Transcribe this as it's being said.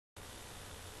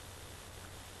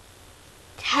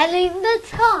telling the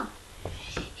time.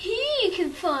 Here you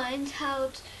can find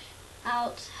out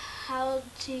how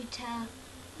to tell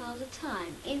the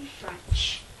time in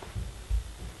French.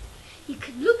 You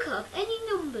can look up any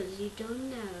numbers you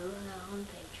don't know on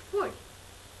page 40.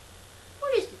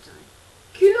 What is the time?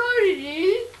 Quelle heure il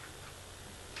est?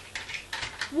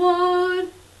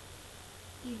 1.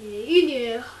 Il est 1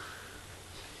 heure.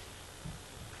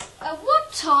 At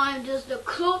what time does the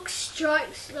clock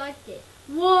strike like this?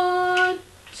 1,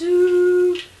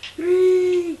 2,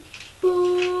 3,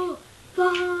 4,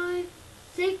 5,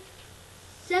 6,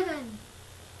 7.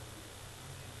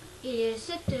 Il est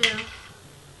 7 heures.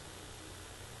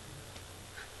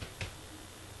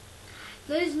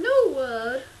 There is no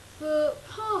word for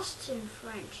past in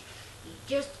French. You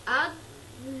just add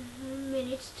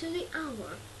minutes to the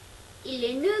hour. Il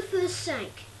est 9h05.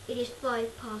 It is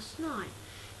 9:05.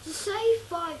 To say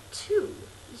 5:02,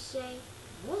 you say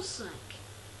 -5,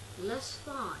 less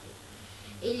 5.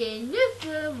 Il est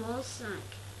 9h-5.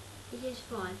 It is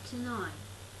 5 to 9.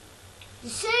 To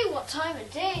say what time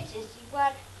of day it is, you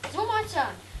add du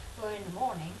matin for in the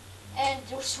morning and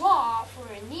du soir for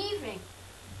in the evening.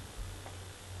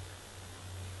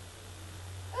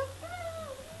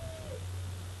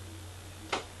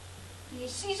 Il est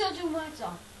 6h du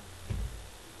matin.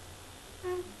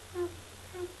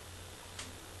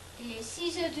 Il est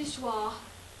 6h du soir.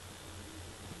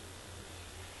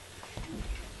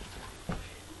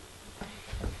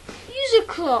 Use a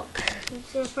clock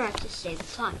to practice say the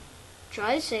time.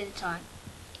 Try to say the time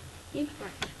in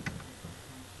French.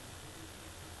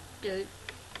 Do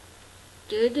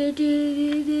do do do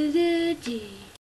do do do do.